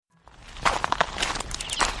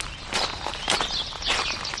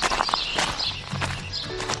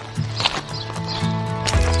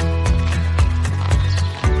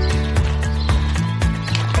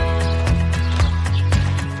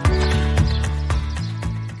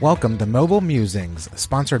Welcome to Mobile Musings,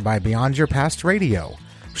 sponsored by Beyond Your Past Radio.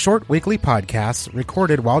 Short weekly podcasts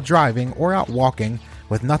recorded while driving or out walking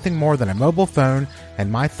with nothing more than a mobile phone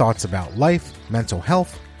and my thoughts about life, mental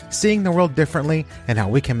health, seeing the world differently, and how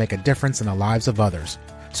we can make a difference in the lives of others.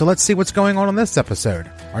 So let's see what's going on in this episode.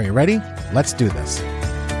 Are you ready? Let's do this.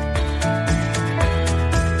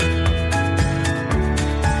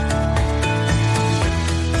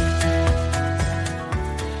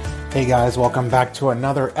 Hey guys, welcome back to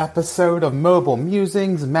another episode of Mobile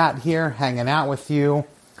Musings. Matt here, hanging out with you,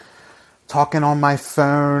 talking on my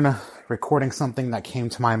phone, recording something that came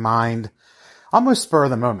to my mind, almost spur of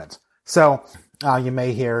the moment. So you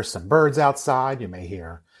may hear some birds outside, you may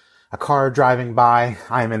hear a car driving by.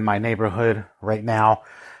 I am in my neighborhood right now.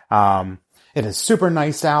 It is super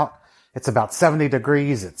nice out. It's about 70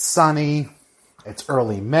 degrees, it's sunny, it's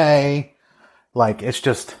early May,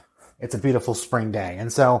 it's a beautiful spring day.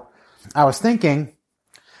 And so I was thinking,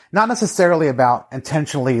 not necessarily about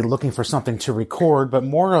intentionally looking for something to record, but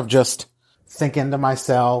more of just thinking to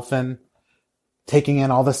myself and taking in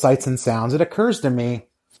all the sights and sounds. It occurs to me,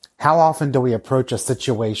 how often do we approach a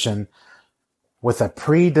situation with a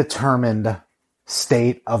predetermined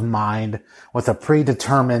state of mind, with a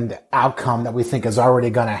predetermined outcome that we think is already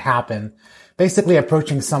going to happen, basically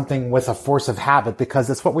approaching something with a force of habit because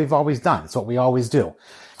it's what we've always done. It's what we always do.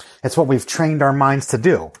 It's what we've trained our minds to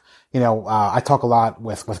do. I talk a lot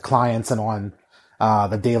with clients and on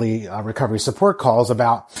the daily recovery support calls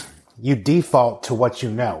about you default to what you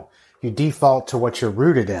know. You default to what you're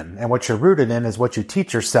rooted in. And what you're rooted in is what you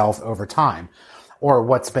teach yourself over time, or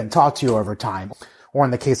what's been taught to you over time. Or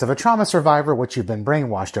in the case of a trauma survivor, what you've been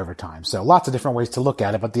brainwashed over time. So lots of different ways to look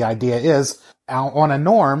at it. But the idea is, on a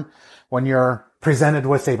norm, when you're presented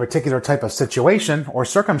with a particular type of situation or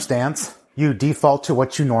circumstance, you default to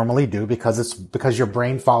what you normally do because your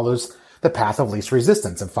brain follows the path of least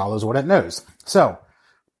resistance and follows what it knows. So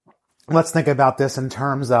let's think about this in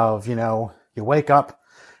terms of, you wake up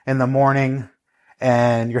in the morning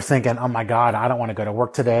and you're thinking, oh my God, I don't want to go to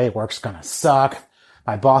work today. Work's going to suck.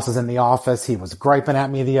 My boss is in the office. He was griping at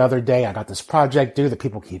me the other day. I got this project due that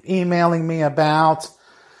people keep emailing me about.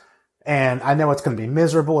 And I know it's going to be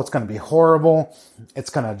miserable. It's going to be horrible. It's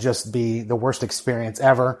going to just be the worst experience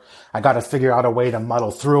ever. I got to figure out a way to muddle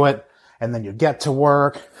through it. And then you get to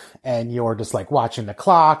work and you're just like watching the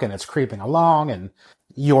clock and it's creeping along and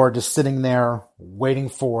you're just sitting there waiting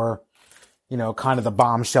for, kind of the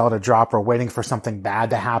bombshell to drop or waiting for something bad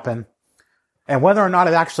to happen. And whether or not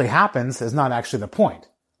it actually happens is not actually the point,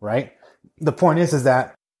 right? The point is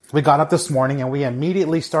that we got up this morning and we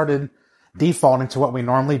immediately started defaulting to what we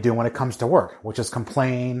normally do when it comes to work, which is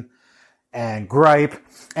complain and gripe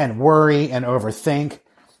and worry and overthink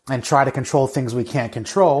and try to control things we can't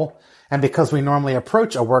control. And because we normally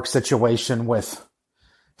approach a work situation with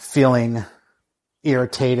feeling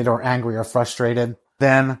irritated or angry or frustrated,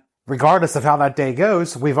 then regardless of how that day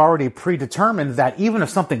goes, we've already predetermined that even if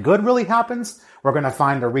something good really happens, we're going to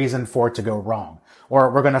find a reason for it to go wrong, or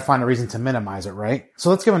we're going to find a reason to minimize it, right? So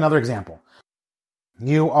let's give another example.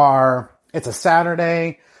 It's a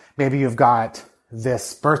Saturday. Maybe you've got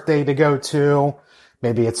this birthday to go to.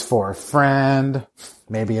 Maybe it's for a friend.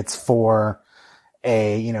 Maybe it's for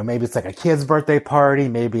maybe it's like a kid's birthday party.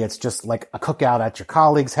 Maybe it's just like a cookout at your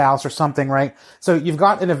colleague's house or something, right? So you've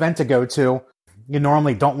got an event to go to. You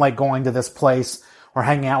normally don't like going to this place or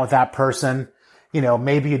hanging out with that person.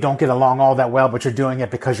 Maybe you don't get along all that well, but you're doing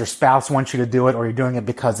it because your spouse wants you to do it, or you're doing it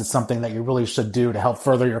because it's something that you really should do to help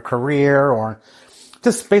further your career, or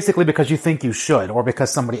just basically because you think you should, or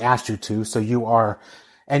because somebody asked you to, you're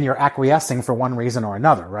acquiescing for one reason or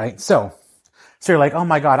another, right? So you're like, oh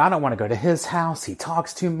my God, I don't want to go to his house. He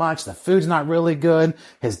talks too much. The food's not really good.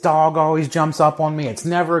 His dog always jumps up on me. It's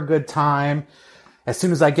never a good time. As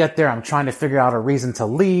soon as I get there, I'm trying to figure out a reason to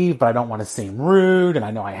leave, but I don't want to seem rude, and I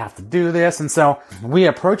know I have to do this. And so we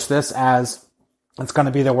approach this as it's going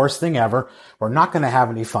to be the worst thing ever. We're not going to have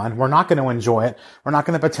any fun. We're not going to enjoy it. We're not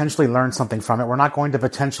going to potentially learn something from it. We're not going to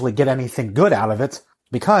potentially get anything good out of it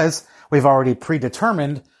because we've already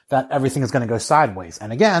predetermined that everything is going to go sideways.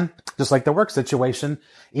 And again, just like the work situation,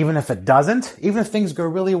 even if it doesn't, even if things go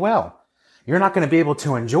really well, you're not going to be able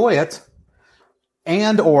to enjoy it,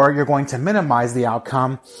 and or you're going to minimize the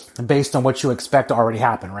outcome based on what you expect to already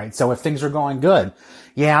happen, right? So if things are going good,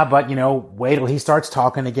 yeah, but wait till he starts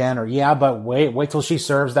talking again, or yeah, but wait till she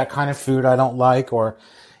serves that kind of food I don't like, or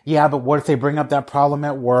yeah, but what if they bring up that problem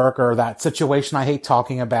at work or that situation I hate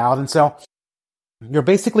talking about? And so you're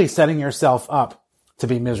basically setting yourself up to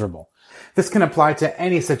be miserable. This can apply to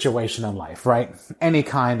any situation in life, right? Any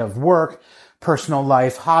kind of work, personal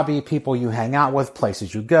life, hobby, people you hang out with,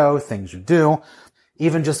 places you go, things you do.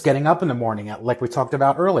 Even just getting up in the morning, like we talked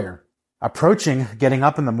about earlier. Approaching getting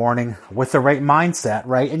up in the morning with the right mindset,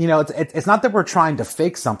 right? And it's not that we're trying to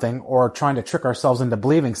fake something or trying to trick ourselves into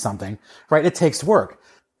believing something, right? It takes work.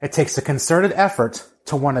 It takes a concerted effort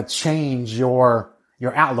to want to change your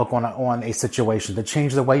outlook on a situation, to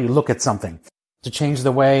change the way you look at something, to change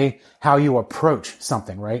the way how you approach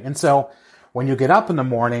something, right? And so when you get up in the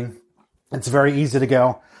morning, it's very easy to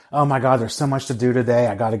go, oh my God, there's so much to do today.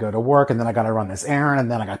 I got to go to work, and then I got to run this errand,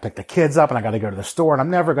 and then I got to pick the kids up, and I got to go to the store, and I'm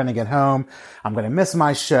never going to get home. I'm going to miss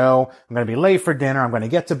my show. I'm going to be late for dinner. I'm going to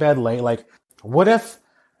get to bed late. Like, what if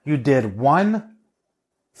you did one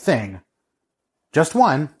thing, just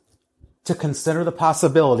one, to consider the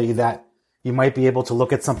possibility that you might be able to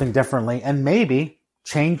look at something differently and maybe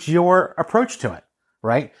change your approach to it,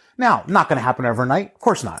 right? Now, not going to happen overnight. Of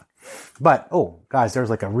course not. But, oh, guys, there's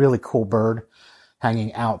like a really cool bird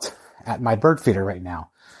hanging out at my bird feeder right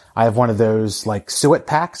now. I have one of those like suet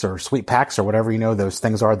packs or sweet packs or whatever, those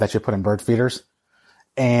things are that you put in bird feeders.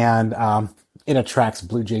 And it attracts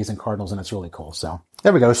blue jays and cardinals, and it's really cool. So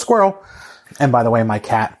there we go, squirrel. And by the way, my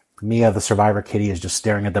cat, Mia, the survivor kitty, is just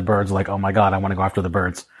staring at the birds like, oh my God, I want to go after the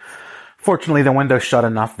birds. Fortunately, the window's shut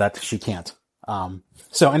enough that she can't.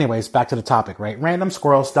 So anyways, back to the topic, right? Random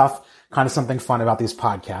squirrel stuff, kind of something fun about these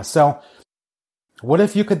podcasts. So what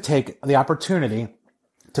if you could take the opportunity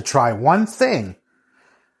to try one thing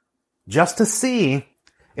just to see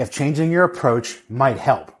if changing your approach might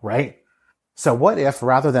help, right? So what if,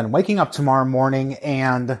 rather than waking up tomorrow morning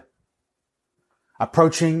and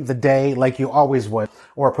approaching the day like you always would,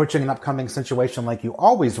 or approaching an upcoming situation like you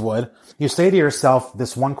always would, you say to yourself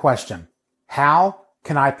this one question: how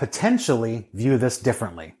can I potentially view this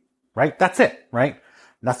differently? Right? That's it, right?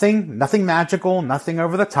 Nothing magical, nothing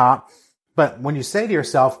over the top. But when you say to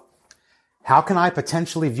yourself, how can I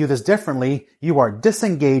potentially view this differently? You are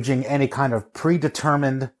disengaging any kind of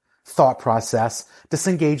predetermined thought process,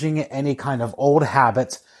 disengaging any kind of old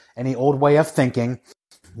habit, any old way of thinking.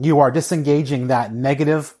 You are disengaging that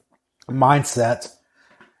negative mindset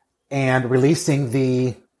and releasing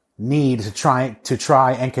the need to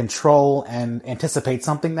try and control and anticipate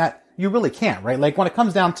something that you really can't, right? Like when it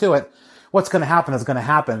comes down to it, what's going to happen is going to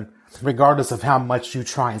happen regardless of how much you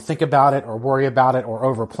try and think about it or worry about it or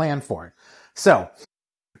over-plan for it. So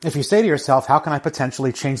if you say to yourself, how can I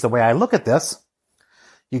potentially change the way I look at this?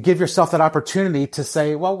 You give yourself that opportunity to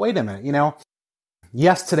say, well, wait a minute,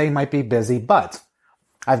 yes, today might be busy, but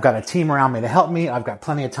I've got a team around me to help me. I've got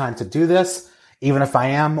plenty of time to do this. Even if I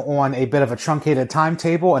am on a bit of a truncated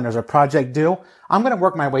timetable and there's a project due, I'm going to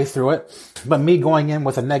work my way through it. But me going in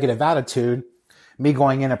with a negative attitude, me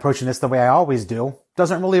going in approaching this the way I always do,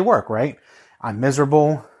 doesn't really work, right? I'm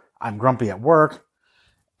miserable. I'm grumpy at work.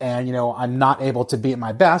 And, I'm not able to be at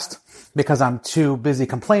my best because I'm too busy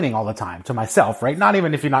complaining all the time to myself, right? Not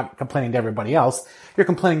even if you're not complaining to everybody else, you're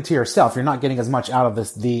complaining to yourself. You're not getting as much out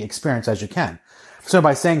of the experience as you can. So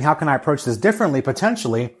by saying, how can I approach this differently,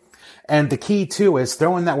 potentially? And the key too is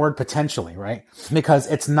throw in that word potentially, right? Because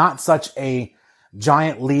it's not such a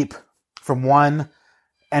giant leap from one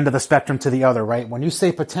end of the spectrum to the other, right? When you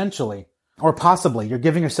say potentially or possibly, you're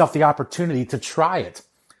giving yourself the opportunity to try it.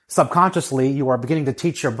 Subconsciously, you are beginning to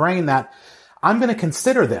teach your brain that I'm going to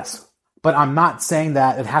consider this, but I'm not saying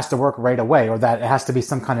that it has to work right away or that it has to be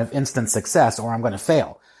some kind of instant success or I'm going to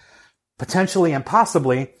fail. Potentially and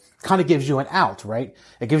possibly kind of gives you an out, right?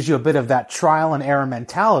 It gives you a bit of that trial and error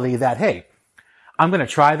mentality that, hey, I'm going to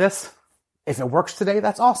try this. If it works today,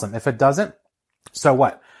 that's awesome. If it doesn't, so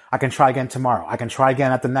what? I can try again tomorrow. I can try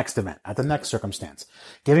again at the next event, at the next circumstance.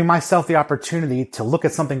 Giving myself the opportunity to look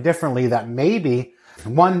at something differently that maybe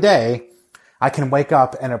one day I can wake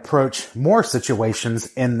up and approach more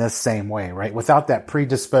situations in this same way, right? Without that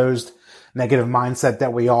predisposed negative mindset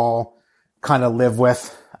that we all kind of live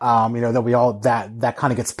with, that we all, that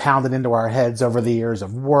kind of gets pounded into our heads over the years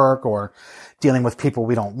of work or dealing with people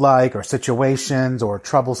we don't like or situations or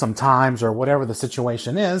troublesome times or whatever the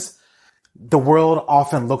situation is. The world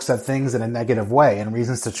often looks at things in a negative way and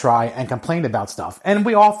reasons to try and complain about stuff. And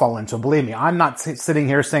we all fall into it. Believe me, I'm not sitting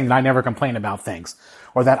here saying that I never complain about things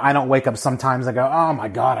or that I don't wake up sometimes and go, oh my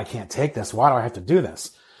God, I can't take this. Why do I have to do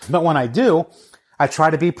this? But when I do, I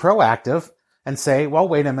try to be proactive and say, well,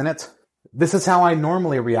 wait a minute. This is how I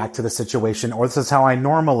normally react to the situation, or this is how I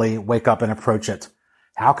normally wake up and approach it.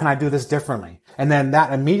 How can I do this differently? And then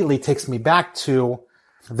that immediately takes me back to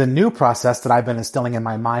the new process that I've been instilling in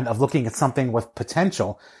my mind of looking at something with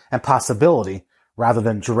potential and possibility rather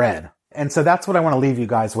than dread. And so that's what I want to leave you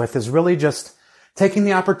guys with, is really just taking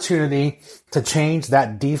the opportunity to change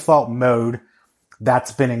that default mode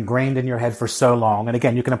that's been ingrained in your head for so long. And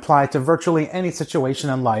again, you can apply it to virtually any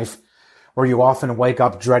situation in life Or you often wake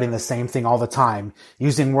up dreading the same thing all the time,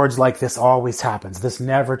 using words like this always happens, this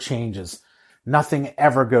never changes, nothing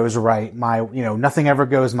ever goes right, nothing ever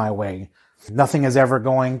goes my way, nothing is ever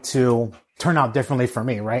going to turn out differently for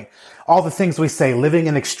me, right? All the things we say, living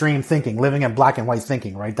in extreme thinking, living in black and white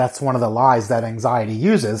thinking, right? That's one of the lies that anxiety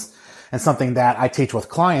uses. And something that I teach with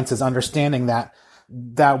clients is understanding that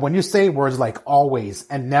when you say words like always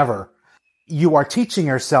and never, you are teaching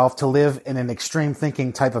yourself to live in an extreme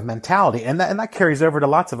thinking type of mentality. And that carries over to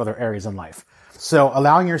lots of other areas in life. So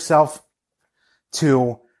allowing yourself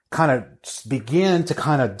to kind of begin to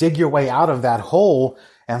kind of dig your way out of that hole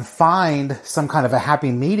and find some kind of a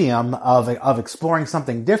happy medium of exploring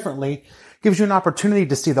something differently gives you an opportunity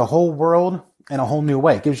to see the whole world in a whole new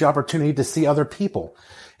way. It gives you opportunity to see other people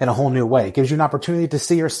in a whole new way. It gives you an opportunity to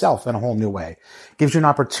see yourself in a whole new way. It gives you an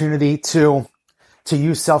opportunity to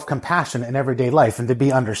use self-compassion in everyday life and to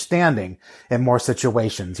be understanding in more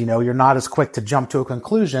situations. You're not as quick to jump to a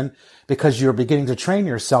conclusion because you're beginning to train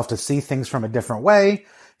yourself to see things from a different way.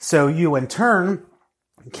 So you in turn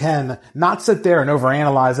can not sit there and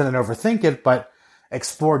overanalyze it and overthink it, but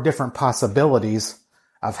explore different possibilities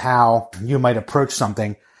of how you might approach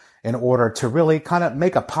something in order to really kind of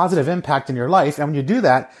make a positive impact in your life. And when you do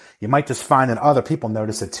that, you might just find that other people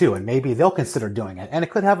notice it too, and maybe they'll consider doing it. And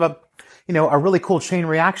it could have a really cool chain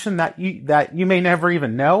reaction that you may never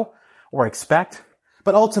even know or expect.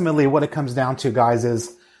 But ultimately what it comes down to, guys,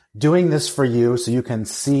 is doing this for you so you can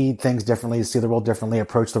see things differently, see the world differently,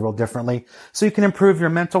 approach the world differently, so you can improve your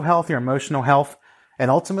mental health, your emotional health,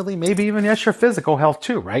 and ultimately maybe even, yes, your physical health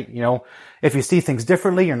too, right? If you see things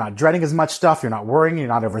differently, you're not dreading as much stuff, you're not worrying, you're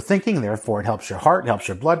not overthinking, therefore it helps your heart, helps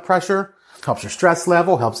your blood pressure, helps your stress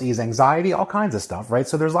level, helps ease anxiety, all kinds of stuff, right?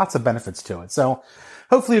 So there's lots of benefits to it. So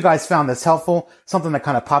hopefully you guys found this helpful, something that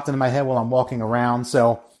kind of popped into my head while I'm walking around.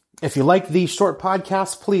 So if you like these short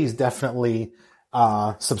podcasts, please definitely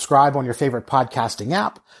subscribe on your favorite podcasting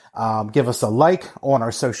app. Give us a like on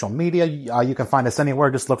our social media. You can find us anywhere.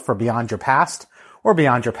 Just look for Beyond Your Past or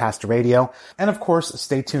Beyond Your Past Radio. And of course,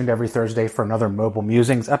 stay tuned every Thursday for another Mobile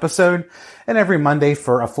Musings episode, and every Monday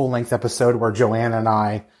for a full-length episode where Joanne and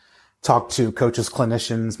I talk to coaches,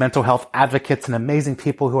 clinicians, mental health advocates, and amazing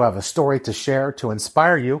people who have a story to share to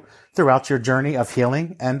inspire you throughout your journey of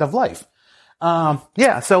healing and of life.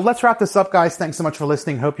 So let's wrap this up, guys. Thanks so much for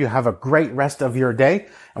listening. Hope you have a great rest of your day,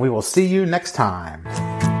 and we will see you next time.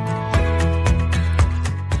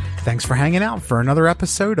 Thanks for hanging out for another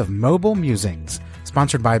episode of Mobile Musings,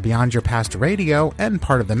 sponsored by Beyond Your Past Radio and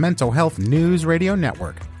part of the Mental Health News Radio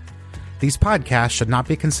Network. These podcasts should not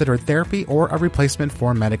be considered therapy or a replacement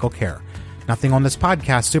for medical care. Nothing on this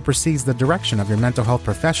podcast supersedes the direction of your mental health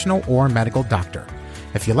professional or medical doctor.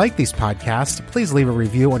 If you like these podcasts, please leave a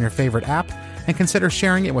review on your favorite app and consider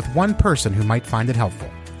sharing it with one person who might find it helpful.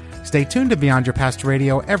 Stay tuned to Beyond Your Past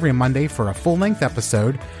Radio every Monday for a full-length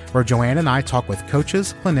episode where Joanne and I talk with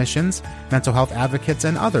coaches, clinicians, mental health advocates,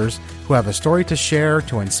 and others who have a story to share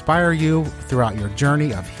to inspire you throughout your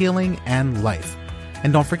journey of healing and life.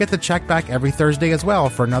 And don't forget to check back every Thursday as well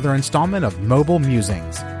for another installment of Mobile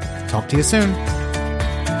Musings. Talk to you soon.